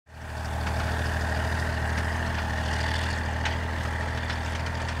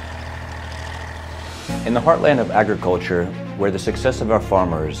In the heartland of agriculture, where the success of our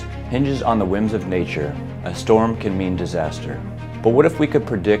farmers hinges on the whims of nature, a storm can mean disaster. But what if we could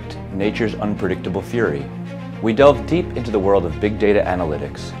predict nature's unpredictable fury? We delve deep into the world of big data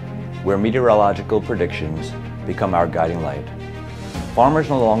analytics, where meteorological predictions become our guiding light. Farmers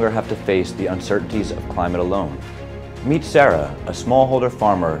no longer have to face the uncertainties of climate alone. Meet Sarah, a smallholder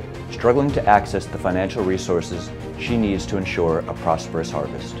farmer struggling to access the financial resources she needs to ensure a prosperous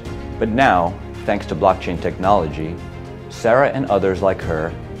harvest. But now, thanks to blockchain technology, Sarah and others like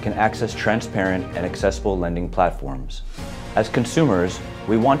her can access transparent and accessible lending platforms. As consumers,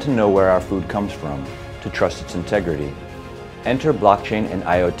 we want to know where our food comes from, to trust its integrity. Enter blockchain and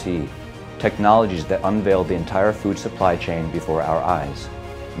IoT, technologies that unveil the entire food supply chain before our eyes.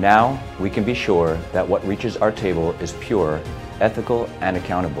 Now, we can be sure that what reaches our table is pure, ethical, and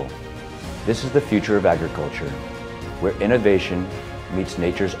accountable. This is the future of agriculture, where innovation meets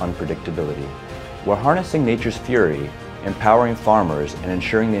nature's unpredictability. We're harnessing nature's fury, empowering farmers, and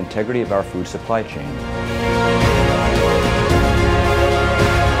ensuring the integrity of our food supply chain.